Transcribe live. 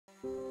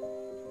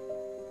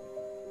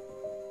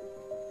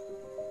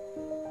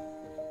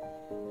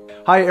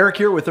Hi, Eric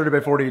here with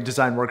 30x40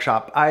 Design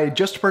Workshop. I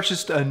just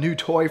purchased a new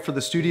toy for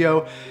the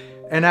studio,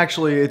 and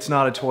actually it's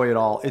not a toy at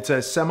all. It's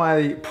a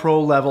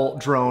semi-pro level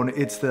drone.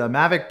 It's the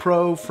Mavic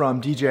Pro from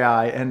DJI,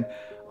 and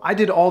I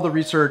did all the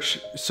research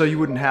so you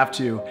wouldn't have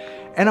to.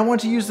 And I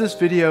want to use this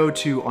video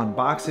to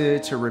unbox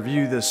it, to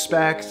review the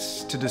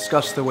specs, to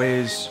discuss the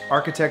ways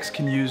architects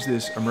can use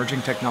this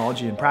emerging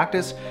technology in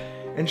practice,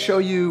 and show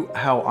you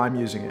how I'm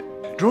using it.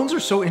 Drones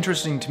are so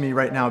interesting to me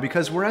right now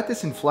because we're at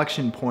this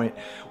inflection point.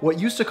 What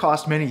used to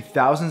cost many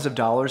thousands of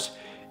dollars,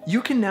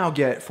 you can now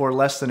get for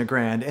less than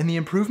 $1,000, and the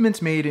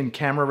improvements made in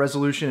camera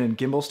resolution and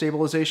gimbal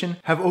stabilization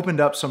have opened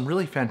up some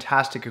really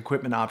fantastic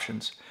equipment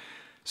options.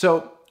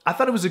 So I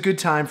thought it was a good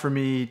time for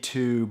me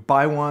to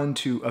buy one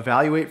to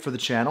evaluate for the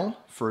channel,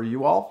 for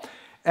you all,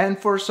 and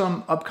for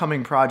some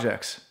upcoming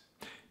projects.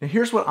 Now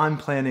here's what I'm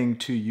planning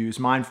to use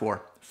mine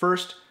for.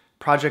 First,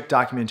 project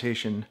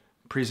documentation,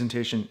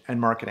 presentation,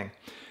 and marketing.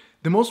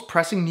 The most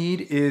pressing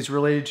need is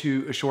related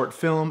to a short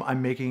film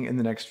I'm making in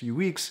the next few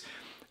weeks,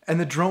 and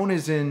the drone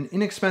is an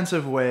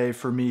inexpensive way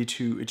for me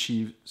to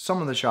achieve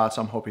some of the shots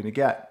I'm hoping to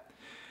get.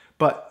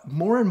 But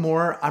more and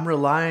more, I'm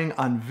relying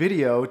on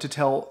video to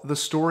tell the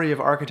story of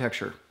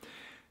architecture.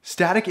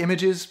 Static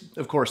images,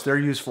 of course, they're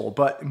useful,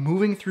 but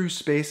moving through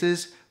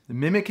spaces,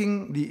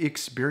 mimicking the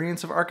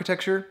experience of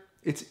architecture,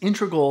 it's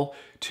integral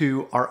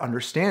to our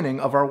understanding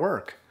of our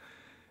work.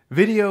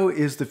 Video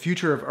is the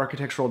future of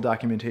architectural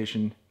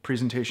documentation,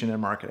 presentation,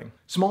 and marketing.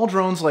 Small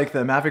drones like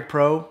the Mavic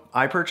Pro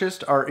I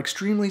purchased are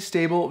extremely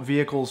stable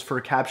vehicles for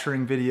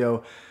capturing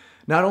video,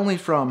 not only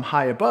from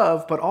high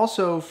above, but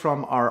also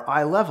from our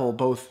eye level,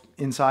 both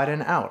inside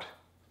and out.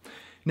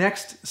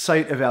 Next,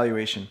 site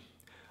evaluation.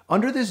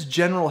 Under this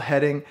general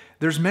heading,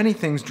 there's many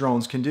things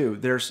drones can do.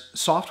 There's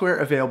software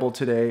available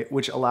today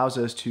which allows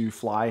us to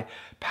fly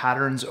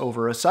patterns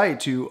over a site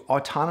to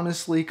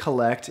autonomously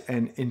collect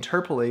and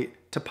interpolate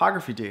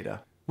topography data.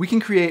 We can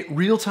create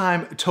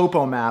real-time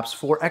topo maps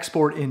for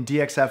export in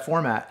DXF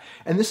format,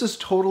 and this is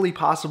totally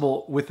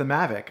possible with the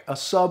Mavic, a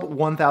sub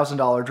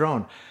 $1,000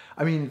 drone.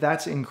 I mean,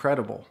 that's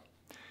incredible.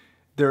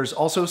 There's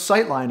also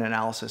sightline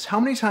analysis.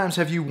 How many times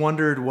have you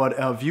wondered what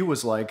a view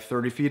was like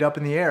 30 feet up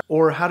in the air,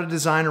 or how to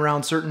design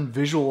around certain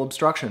visual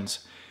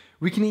obstructions?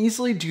 We can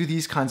easily do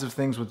these kinds of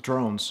things with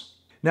drones.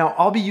 Now,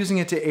 I'll be using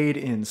it to aid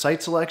in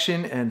site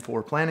selection and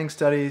for planning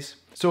studies.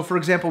 So for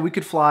example, we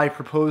could fly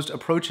proposed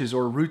approaches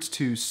or routes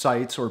to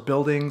sites or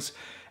buildings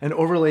and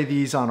overlay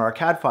these on our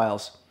CAD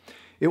files.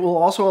 It will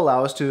also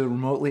allow us to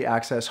remotely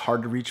access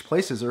hard to reach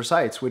places or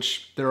sites,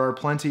 which there are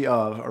plenty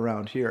of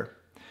around here.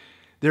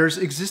 There's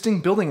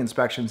existing building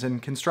inspections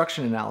and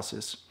construction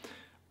analysis.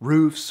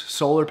 Roofs,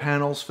 solar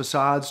panels,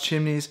 facades,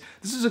 chimneys.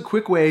 This is a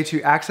quick way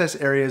to access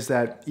areas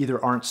that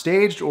either aren't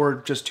staged or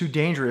just too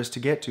dangerous to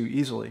get to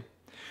easily.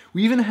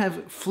 We even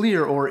have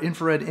FLIR or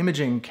infrared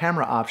imaging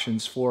camera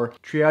options for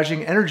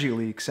triaging energy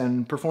leaks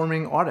and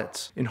performing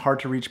audits in hard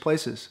to reach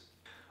places.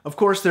 Of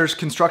course, there's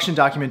construction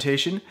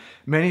documentation.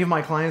 Many of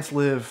my clients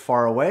live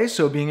far away,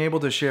 so being able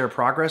to share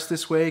progress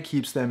this way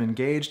keeps them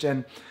engaged,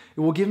 and it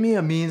will give me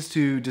a means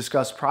to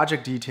discuss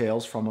project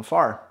details from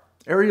afar.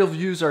 Aerial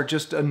views are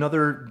just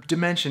another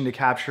dimension to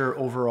capture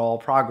overall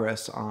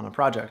progress on a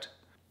project.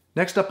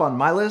 Next up on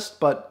my list,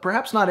 but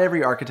perhaps not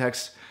every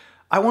architect's,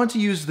 I want to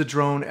use the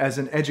drone as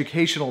an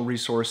educational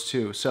resource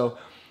too. So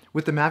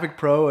with the Mavic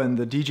Pro and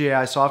the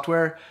DJI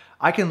software,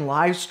 I can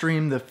live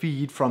stream the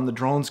feed from the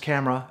drone's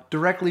camera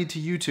directly to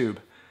YouTube.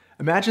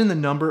 Imagine the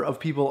number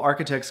of people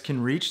architects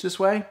can reach this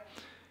way.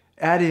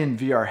 Add in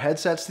VR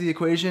headsets to the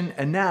equation,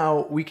 and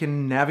now we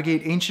can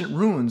navigate ancient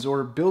ruins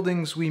or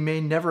buildings we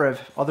may never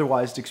have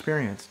otherwise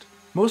experienced.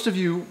 Most of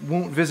you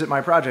won't visit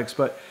my projects,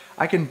 but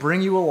I can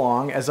bring you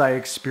along as I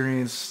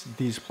experience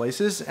these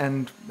places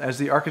and as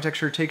the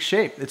architecture takes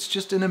shape. It's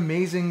just an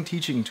amazing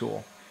teaching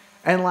tool.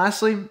 And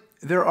lastly,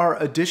 there are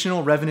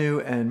additional revenue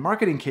and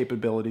marketing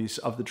capabilities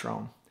of the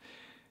drone.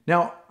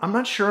 Now, I'm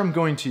not sure I'm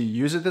going to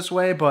use it this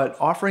way, but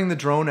offering the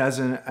drone as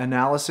an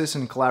analysis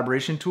and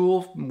collaboration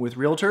tool with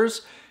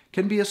Realtors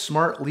can be a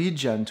smart lead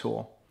gen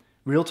tool.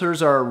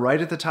 Realtors are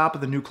right at the top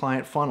of the new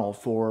client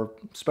funnel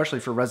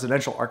especially for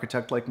residential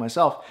architect like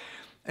myself,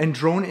 and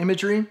drone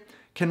imagery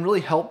can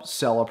really help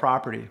sell a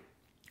property.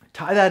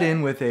 Tie that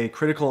in with a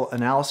critical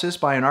analysis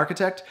by an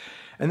architect,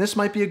 and this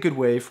might be a good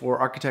way for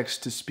architects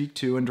to speak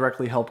to and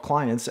directly help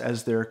clients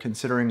as they're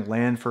considering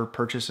land for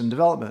purchase and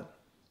development.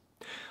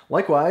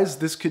 Likewise,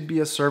 this could be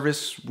a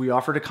service we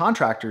offer to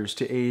contractors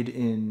to aid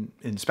in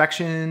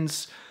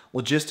inspections,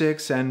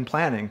 logistics, and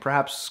planning,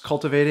 perhaps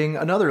cultivating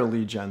another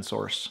lead gen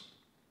source.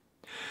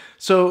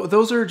 So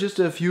those are just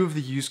a few of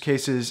the use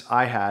cases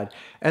I had,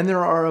 and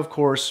there are of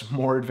course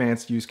more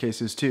advanced use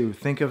cases too.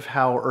 Think of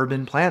how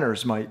urban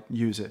planners might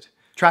use it.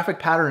 Traffic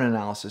pattern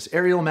analysis,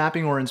 aerial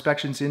mapping or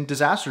inspections in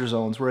disaster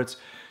zones where it's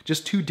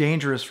just too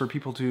dangerous for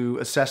people to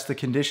assess the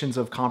conditions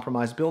of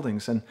compromised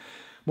buildings. And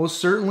most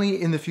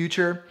certainly in the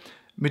future,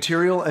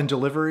 material and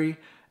delivery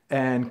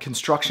and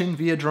construction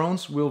via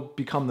drones will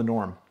become the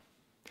norm.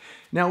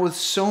 Now with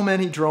so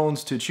many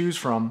drones to choose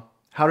from,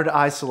 how did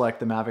I select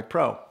the Mavic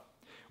Pro?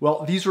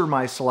 Well, these were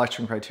my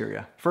selection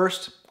criteria.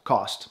 First,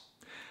 cost.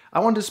 I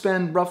wanted to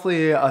spend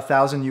roughly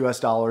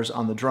 $1,000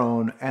 on the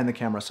drone and the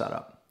camera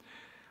setup.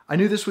 I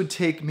knew this would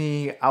take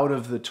me out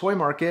of the toy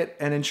market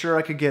and ensure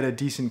I could get a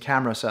decent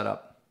camera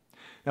setup.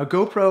 Now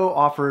GoPro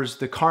offers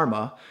the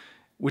Karma,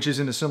 which is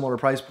in a similar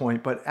price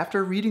point, but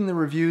after reading the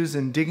reviews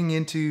and digging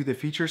into the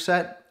feature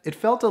set, it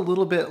felt a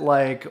little bit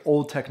like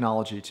old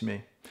technology to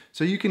me.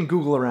 So you can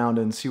Google around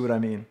and see what I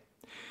mean.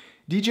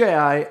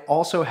 DJI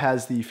also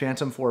has the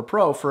Phantom 4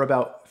 Pro for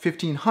about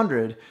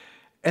 $1,500,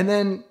 and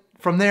then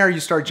from there you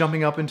start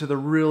jumping up into the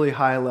really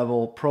high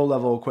level, pro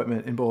level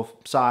equipment in both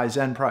size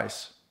and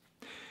price.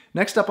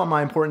 Next up on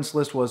my importance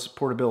list was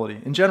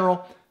portability. In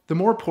general, the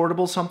more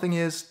portable something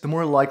is, the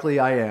more likely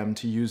I am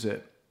to use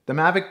it. The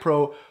Mavic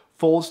Pro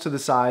folds to the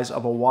size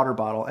of a water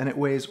bottle and it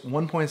weighs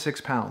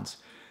 1.6 pounds.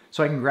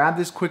 So I can grab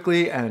this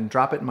quickly and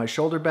drop it in my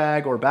shoulder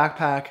bag or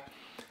backpack,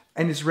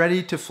 and it's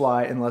ready to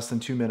fly in less than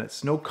 2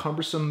 minutes. No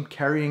cumbersome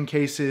carrying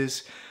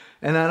cases,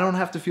 and I don't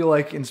have to feel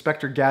like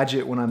Inspector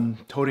Gadget when I'm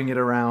toting it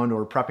around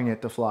or prepping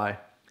it to fly.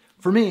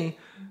 For me,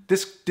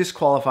 this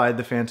disqualified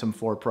the Phantom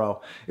 4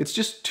 Pro. It's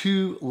just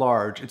too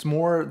large. It's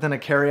more than a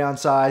carry-on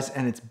size,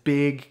 and it's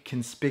big,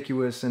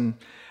 conspicuous, and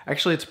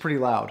actually it's pretty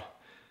loud.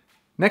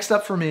 Next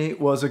up for me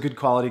was a good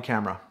quality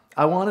camera.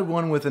 I wanted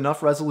one with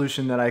enough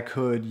resolution that I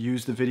could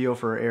use the video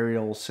for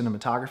aerial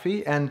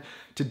cinematography and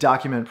to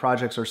document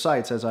projects or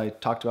sites, as I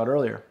talked about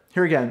earlier.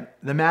 Here again,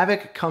 the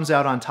Mavic comes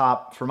out on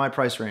top for my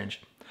price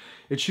range.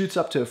 It shoots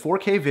up to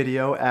 4K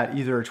video at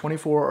either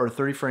 24 or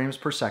 30 frames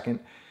per second,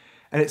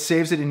 and it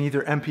saves it in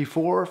either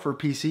MP4 for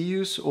PC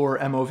use or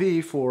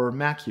MOV for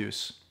Mac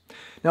use.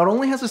 Now it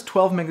only has this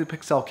 12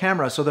 megapixel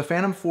camera, so the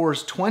Phantom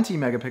 4's 20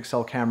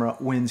 megapixel camera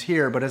wins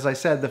here, but as I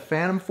said, the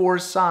Phantom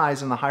 4's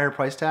size and the higher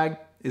price tag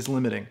is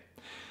limiting.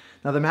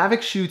 Now the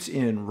Mavic shoots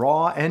in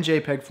RAW and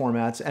JPEG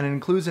formats, and it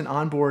includes an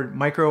onboard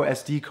micro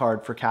SD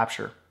card for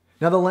capture.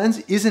 Now the lens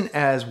isn't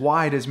as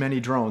wide as many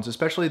drones,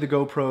 especially the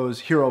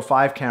GoPro's Hero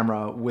 5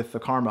 camera with the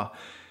Karma,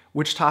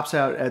 which tops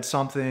out at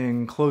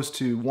something close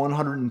to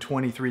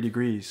 123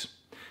 degrees.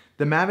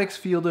 The Mavic's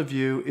field of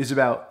view is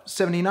about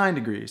 79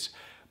 degrees,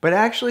 but I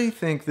actually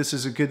think this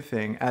is a good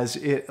thing as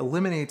it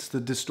eliminates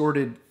the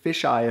distorted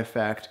fisheye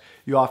effect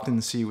you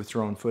often see with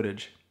drone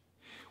footage.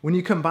 When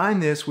you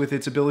combine this with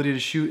its ability to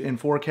shoot in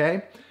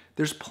 4K,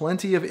 there's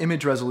plenty of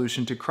image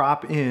resolution to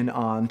crop in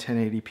on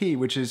 1080p,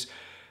 which is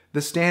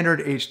the standard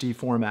HD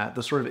format,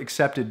 the sort of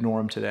accepted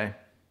norm today.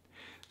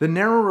 The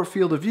narrower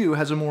field of view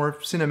has a more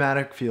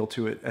cinematic feel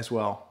to it as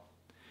well.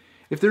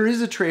 If there is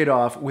a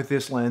trade-off with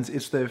this lens,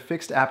 it's the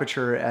fixed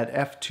aperture at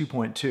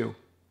f2.2.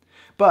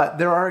 But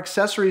there are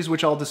accessories,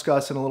 which I'll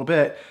discuss in a little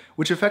bit,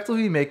 which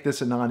effectively make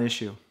this a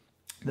non-issue.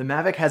 The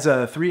Mavic has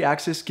a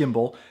 3-axis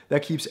gimbal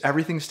that keeps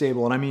everything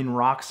stable, and I mean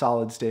rock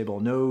solid stable,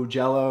 no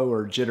jello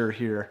or jitter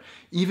here,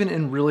 even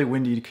in really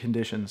windy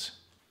conditions.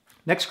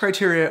 Next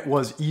criteria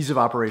was ease of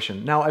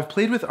operation. Now I've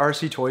played with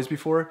RC toys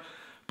before,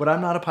 but I'm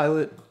not a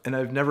pilot and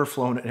I've never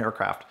flown an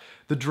aircraft.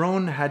 The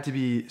drone had to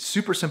be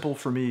super simple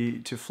for me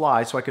to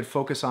fly so I could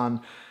focus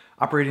on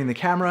operating the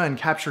camera and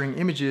capturing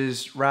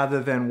images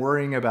rather than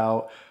worrying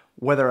about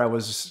whether I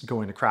was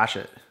going to crash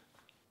it.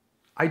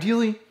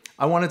 Ideally,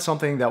 I wanted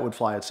something that would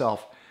fly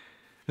itself.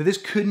 Now, this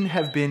couldn't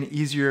have been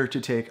easier to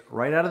take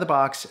right out of the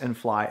box and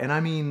fly, and I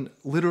mean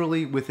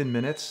literally within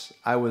minutes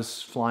I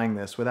was flying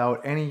this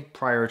without any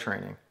prior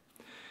training.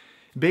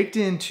 Baked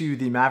into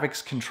the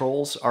Mavic's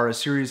controls are a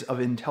series of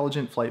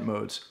intelligent flight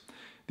modes.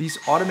 These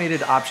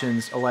automated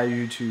options allow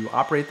you to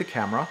operate the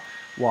camera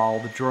while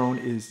the drone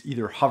is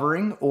either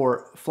hovering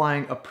or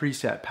flying a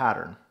preset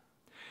pattern.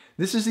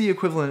 This is the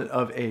equivalent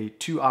of a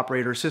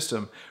two-operator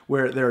system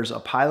where there's a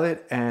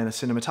pilot and a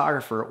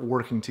cinematographer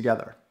working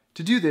together.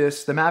 To do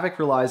this, the Mavic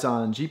relies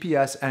on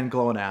GPS and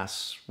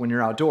GLONASS when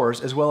you're outdoors,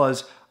 as well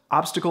as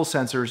obstacle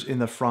sensors in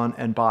the front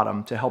and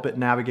bottom to help it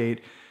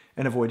navigate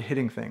and avoid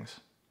hitting things.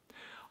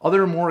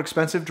 Other more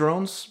expensive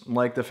drones,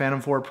 like the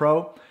Phantom 4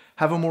 Pro,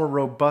 have a more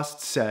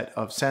robust set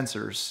of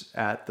sensors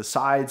at the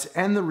sides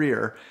and the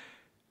rear,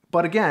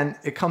 but again,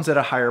 it comes at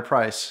a higher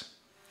price.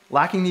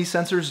 Lacking these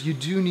sensors, you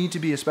do need to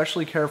be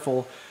especially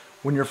careful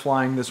when you're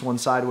flying this one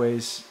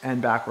sideways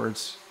and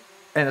backwards,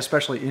 and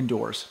especially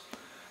indoors.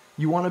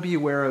 You want to be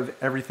aware of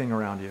everything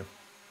around you.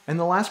 And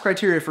the last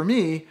criteria for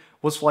me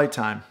was flight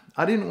time.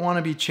 I didn't want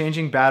to be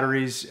changing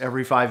batteries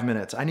every 5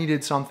 minutes. I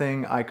needed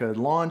something I could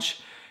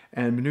launch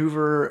and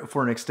maneuver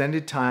for an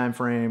extended time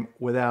frame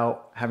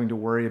without having to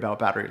worry about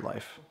battery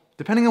life.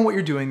 Depending on what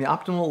you're doing, the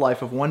optimal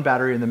life of one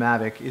battery in the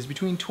Mavic is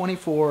between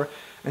 24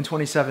 and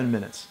 27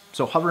 minutes.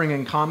 So hovering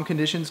in calm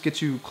conditions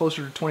gets you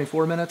closer to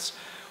 24 minutes,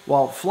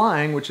 while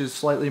flying, which is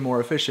slightly more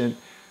efficient,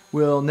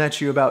 will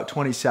net you about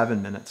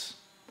 27 minutes.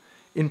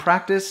 In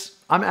practice,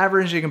 I'm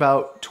averaging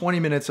about 20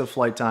 minutes of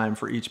flight time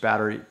for each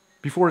battery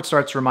before it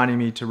starts reminding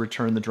me to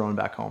return the drone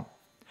back home.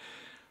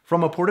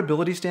 From a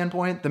portability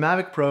standpoint, the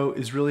Mavic Pro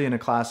is really in a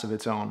class of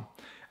its own.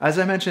 As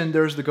I mentioned,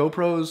 there's the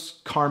GoPro's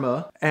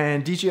Karma,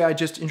 and DJI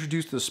just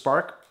introduced the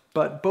Spark,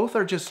 but both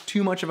are just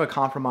too much of a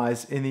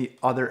compromise in the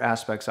other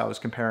aspects I was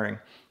comparing.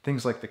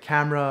 Things like the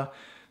camera,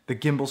 the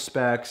gimbal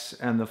specs,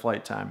 and the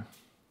flight time.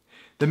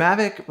 The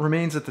Mavic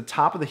remains at the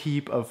top of the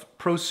heap of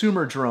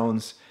prosumer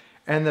drones,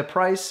 and the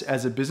price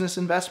as a business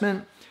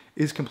investment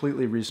is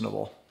completely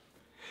reasonable.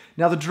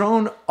 Now the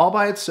drone all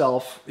by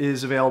itself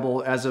is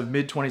available as of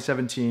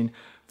mid-2017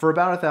 for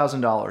about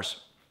 $1,000.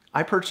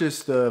 I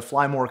purchased the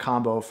Fly More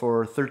combo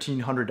for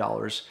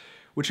 $1,300,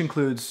 which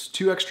includes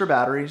 2 extra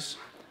batteries,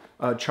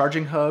 a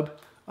charging hub,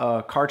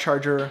 a car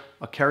charger,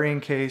 a carrying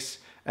case,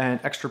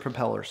 and extra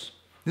propellers.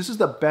 This is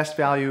the best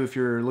value if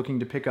you're looking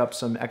to pick up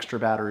some extra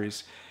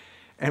batteries.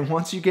 And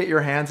once you get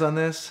your hands on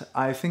this,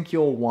 I think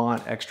you'll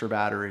want extra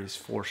batteries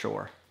for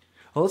sure.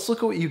 Well, let's look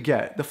at what you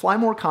get. The Fly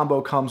More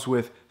combo comes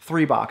with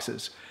 3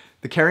 boxes: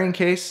 the carrying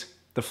case,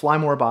 the Fly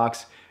More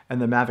box,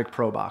 and the Mavic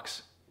Pro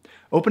box.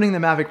 Opening the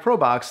Mavic Pro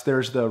box,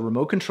 there's the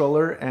remote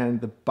controller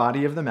and the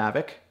body of the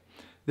Mavic.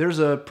 There's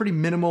a pretty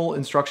minimal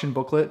instruction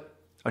booklet,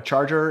 a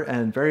charger,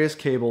 and various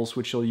cables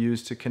which you'll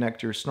use to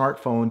connect your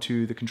smartphone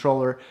to the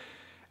controller,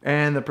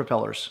 and the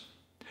propellers.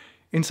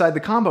 Inside the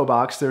combo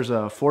box, there's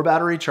a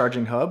 4-battery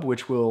charging hub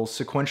which will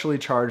sequentially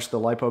charge the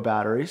LiPo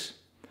batteries,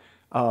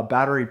 a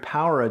battery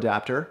power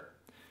adapter,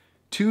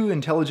 2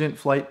 intelligent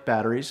flight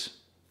batteries,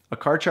 a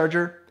car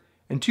charger,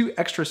 and 2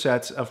 extra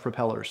sets of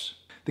propellers.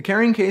 The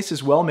carrying case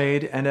is well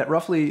made, and at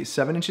roughly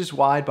 7 inches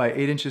wide by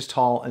 8 inches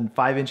tall and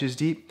 5 inches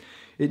deep,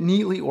 it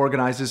neatly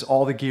organizes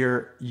all the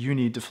gear you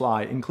need to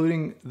fly,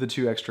 including the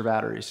 2 extra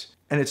batteries.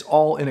 And it's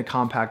all in a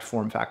compact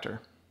form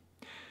factor.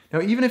 Now,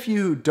 even if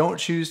you don't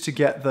choose to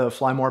get the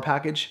Fly More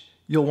package,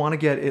 you'll want to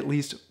get at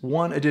least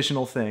one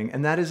additional thing,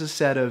 and that is a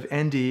set of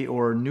ND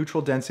or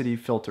neutral density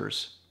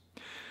filters.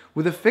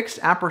 With a fixed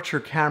aperture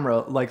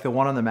camera like the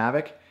one on the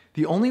Mavic,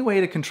 the only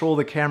way to control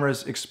the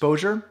camera's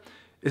exposure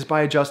is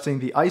by adjusting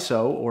the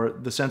ISO, or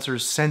the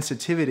sensor's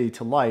sensitivity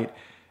to light,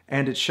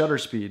 and its shutter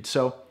speed.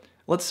 So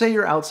let's say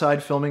you're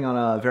outside filming on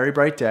a very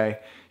bright day.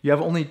 You have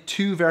only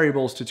 2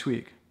 variables to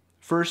tweak.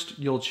 First,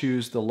 you'll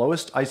choose the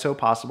lowest ISO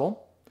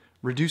possible,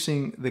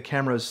 reducing the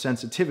camera's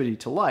sensitivity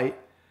to light.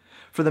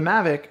 For the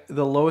Mavic,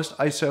 the lowest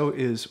ISO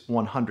is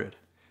 100.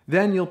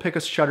 Then you'll pick a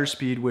shutter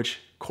speed which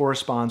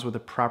corresponds with a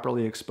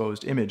properly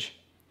exposed image.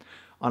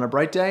 On a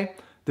bright day,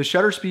 the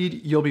shutter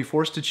speed you'll be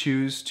forced to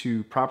choose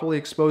to properly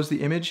expose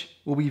the image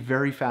will be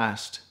very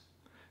fast.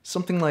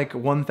 Something like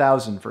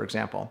 1000, for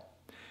example.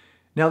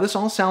 Now this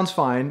all sounds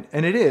fine,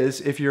 and it is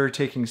if you're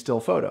taking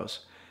still photos.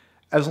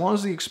 As long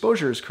as the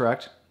exposure is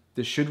correct,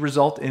 this should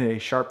result in a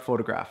sharp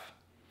photograph.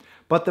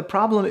 But the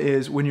problem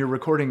is when you're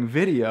recording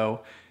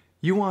video,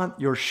 you want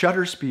your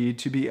shutter speed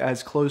to be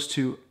as close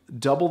to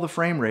double the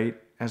frame rate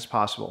as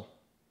possible.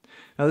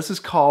 Now this is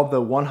called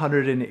the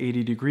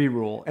 180-degree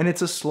rule, and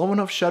it's a slow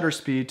enough shutter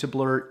speed to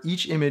blur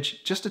each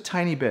image just a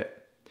tiny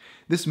bit.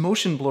 This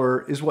motion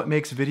blur is what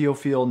makes video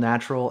feel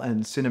natural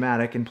and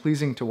cinematic and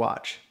pleasing to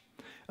watch.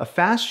 A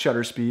fast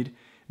shutter speed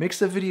makes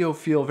the video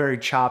feel very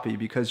choppy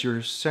because you're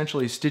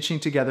essentially stitching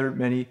together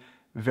many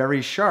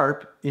very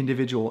sharp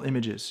individual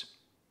images.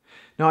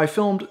 Now I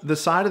filmed the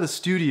side of the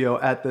studio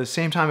at the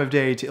same time of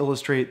day to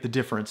illustrate the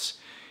difference.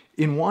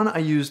 In one I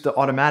used the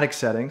automatic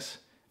settings,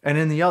 and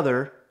in the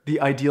other,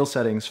 the ideal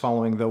settings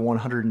following the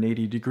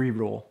 180-degree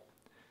rule.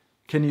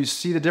 Can you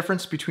see the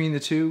difference between the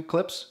 2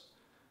 clips?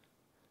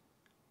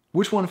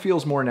 Which one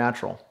feels more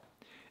natural?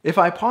 If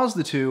I pause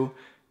the 2,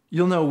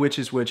 you'll know which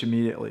is which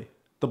immediately.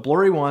 The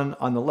blurry one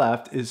on the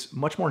left is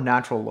much more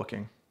natural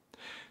looking.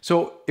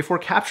 So if we're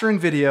capturing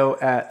video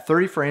at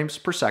 30 frames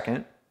per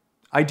second,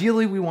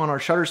 ideally we want our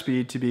shutter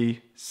speed to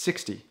be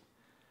 60.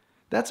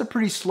 That's a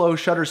pretty slow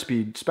shutter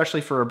speed,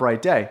 especially for a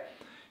bright day.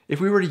 If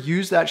we were to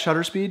use that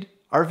shutter speed,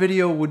 our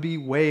video would be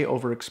way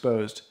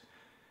overexposed.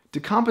 To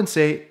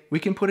compensate, we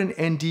can put an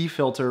ND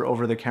filter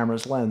over the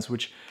camera's lens,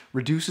 which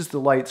reduces the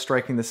light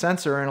striking the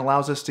sensor and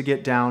allows us to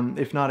get down,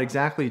 if not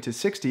exactly to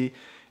 60,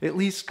 at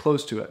least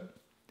close to it.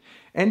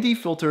 ND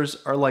filters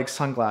are like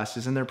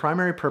sunglasses, and their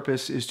primary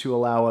purpose is to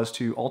allow us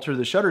to alter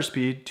the shutter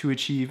speed to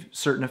achieve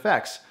certain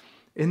effects.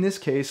 In this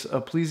case, a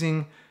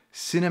pleasing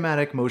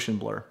cinematic motion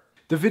blur.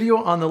 The video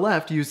on the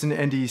left used an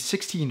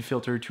ND16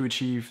 filter to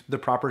achieve the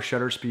proper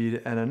shutter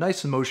speed and a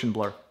nice motion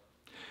blur.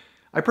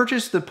 I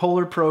purchased the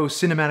Polar Pro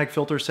cinematic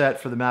filter set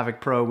for the Mavic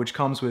Pro, which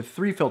comes with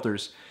 3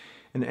 filters,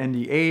 an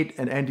ND8,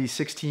 an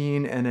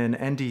ND16, and an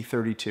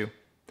ND32.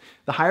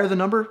 The higher the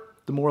number,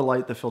 the more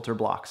light the filter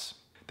blocks.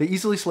 They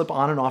easily slip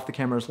on and off the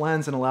camera's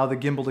lens and allow the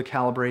gimbal to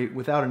calibrate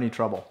without any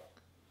trouble.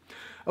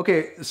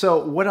 Okay,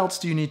 so what else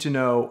do you need to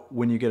know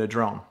when you get a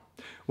drone?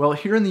 Well,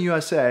 here in the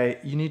USA,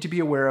 you need to be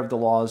aware of the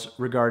laws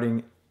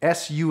regarding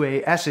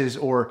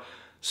SUASs, or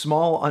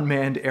Small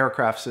Unmanned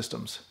Aircraft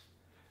Systems.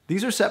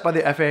 These are set by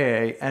the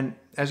FAA, and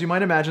as you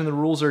might imagine, the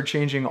rules are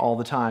changing all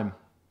the time.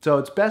 So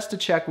it's best to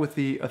check with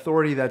the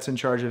authority that's in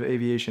charge of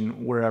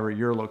aviation wherever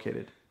you're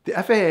located. The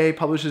FAA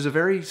publishes a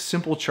very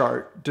simple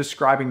chart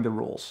describing the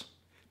rules.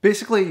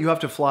 Basically, you have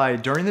to fly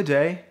during the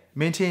day,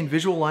 maintain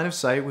visual line of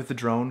sight with the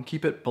drone,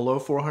 keep it below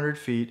 400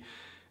 feet,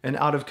 and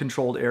out of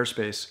controlled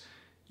airspace.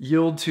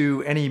 Yield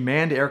to any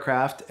manned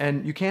aircraft,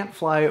 and you can't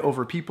fly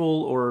over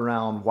people or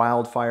around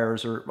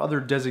wildfires or other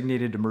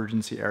designated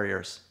emergency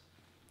areas.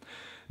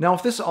 Now,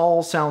 if this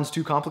all sounds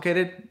too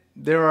complicated,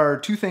 there are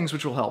two things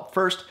which will help.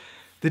 First,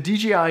 the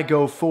DJI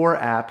Go 4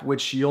 app,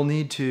 which you'll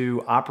need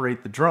to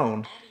operate the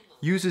drone,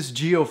 uses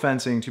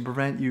geofencing to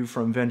prevent you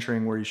from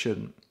venturing where you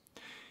shouldn't.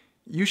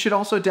 You should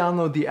also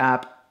download the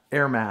app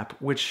AirMap,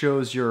 which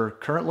shows your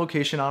current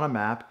location on a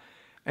map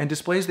and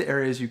displays the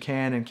areas you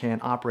can and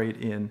can't operate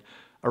in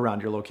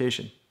around your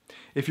location.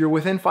 If you're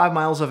within 5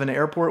 miles of an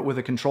airport with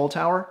a control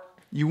tower,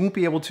 you won't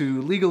be able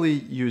to legally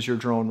use your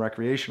drone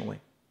recreationally.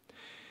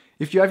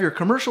 If you have your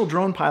commercial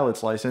drone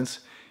pilot's license,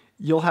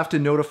 you'll have to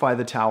notify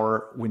the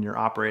tower when you're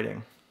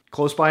operating.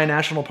 Close by a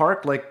national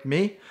park, like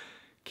me,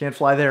 can't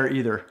fly there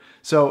either.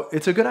 So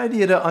it's a good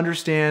idea to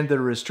understand the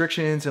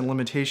restrictions and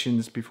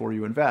limitations before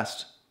you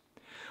invest.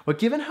 But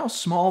given how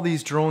small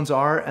these drones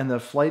are and the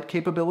flight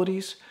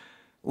capabilities,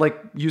 like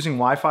using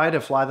Wi-Fi to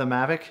fly the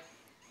Mavic,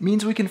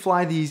 means we can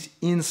fly these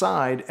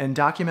inside and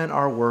document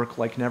our work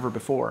like never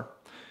before.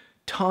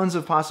 Tons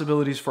of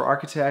possibilities for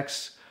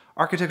architects,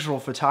 architectural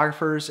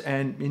photographers,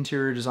 and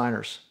interior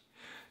designers.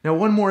 Now,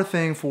 one more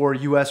thing for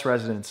US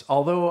residents.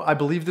 Although I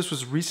believe this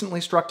was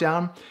recently struck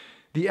down,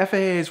 the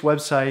FAA's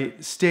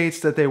website states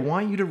that they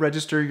want you to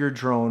register your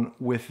drone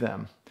with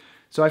them.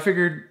 So I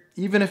figured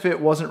even if it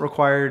wasn't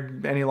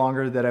required any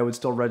longer, that I would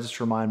still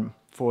register mine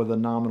for the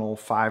nominal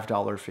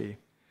 $5 fee.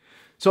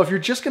 So if you're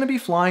just going to be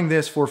flying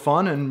this for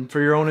fun and for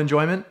your own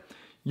enjoyment,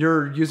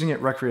 you're using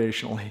it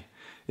recreationally.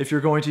 If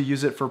you're going to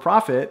use it for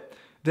profit,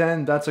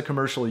 then that's a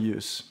commercial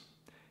use.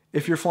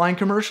 If you're flying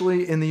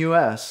commercially in the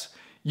US,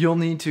 you'll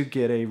need to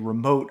get a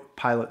remote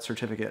pilot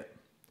certificate.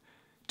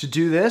 To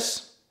do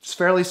this, it's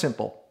fairly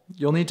simple.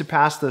 You'll need to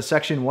pass the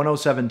Section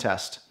 107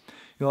 test.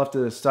 You'll have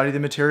to study the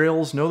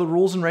materials, know the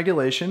rules and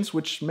regulations,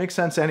 which makes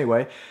sense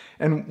anyway,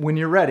 and when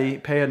you're ready,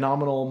 pay a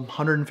nominal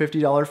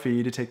 $150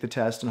 fee to take the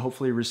test and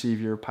hopefully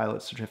receive your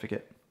pilot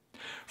certificate.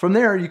 From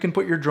there, you can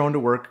put your drone to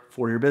work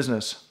for your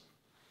business.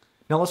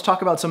 Now let's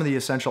talk about some of the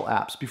essential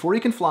apps. Before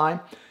you can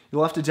fly,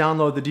 you'll have to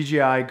download the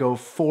DJI Go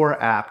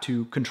 4 app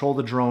to control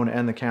the drone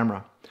and the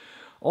camera.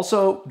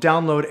 Also,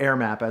 download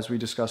AirMap, as we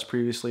discussed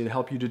previously, to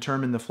help you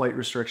determine the flight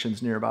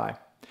restrictions nearby.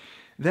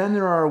 Then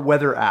there are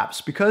weather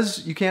apps.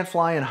 Because you can't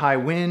fly in high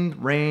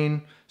wind,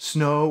 rain,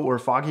 snow, or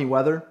foggy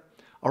weather,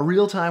 a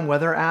real-time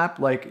weather app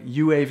like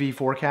UAV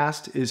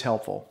Forecast is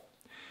helpful.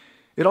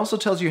 It also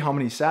tells you how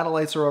many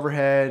satellites are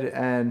overhead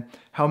and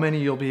how many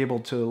you'll be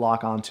able to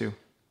lock onto.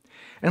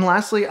 And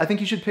lastly, I think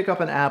you should pick up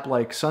an app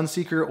like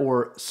Sunseeker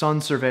or Sun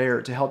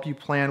Surveyor to help you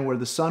plan where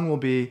the sun will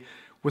be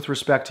with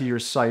respect to your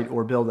site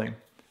or building.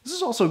 This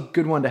is also a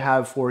good one to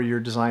have for your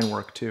design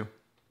work too.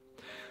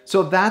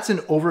 So that's an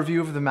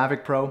overview of the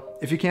Mavic Pro.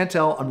 If you can't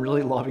tell, I'm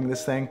really loving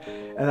this thing,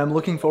 and I'm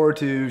looking forward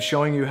to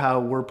showing you how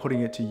we're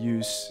putting it to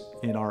use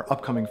in our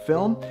upcoming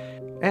film,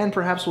 and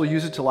perhaps we'll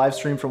use it to live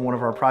stream from one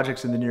of our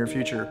projects in the near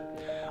future.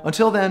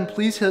 Until then,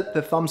 please hit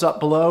the thumbs up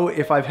below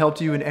if I've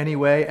helped you in any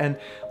way, and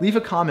leave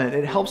a comment.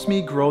 It helps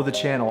me grow the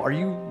channel. Are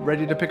you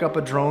ready to pick up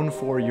a drone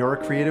for your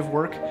creative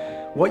work?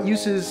 What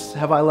uses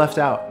have I left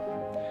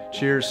out?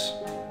 Cheers.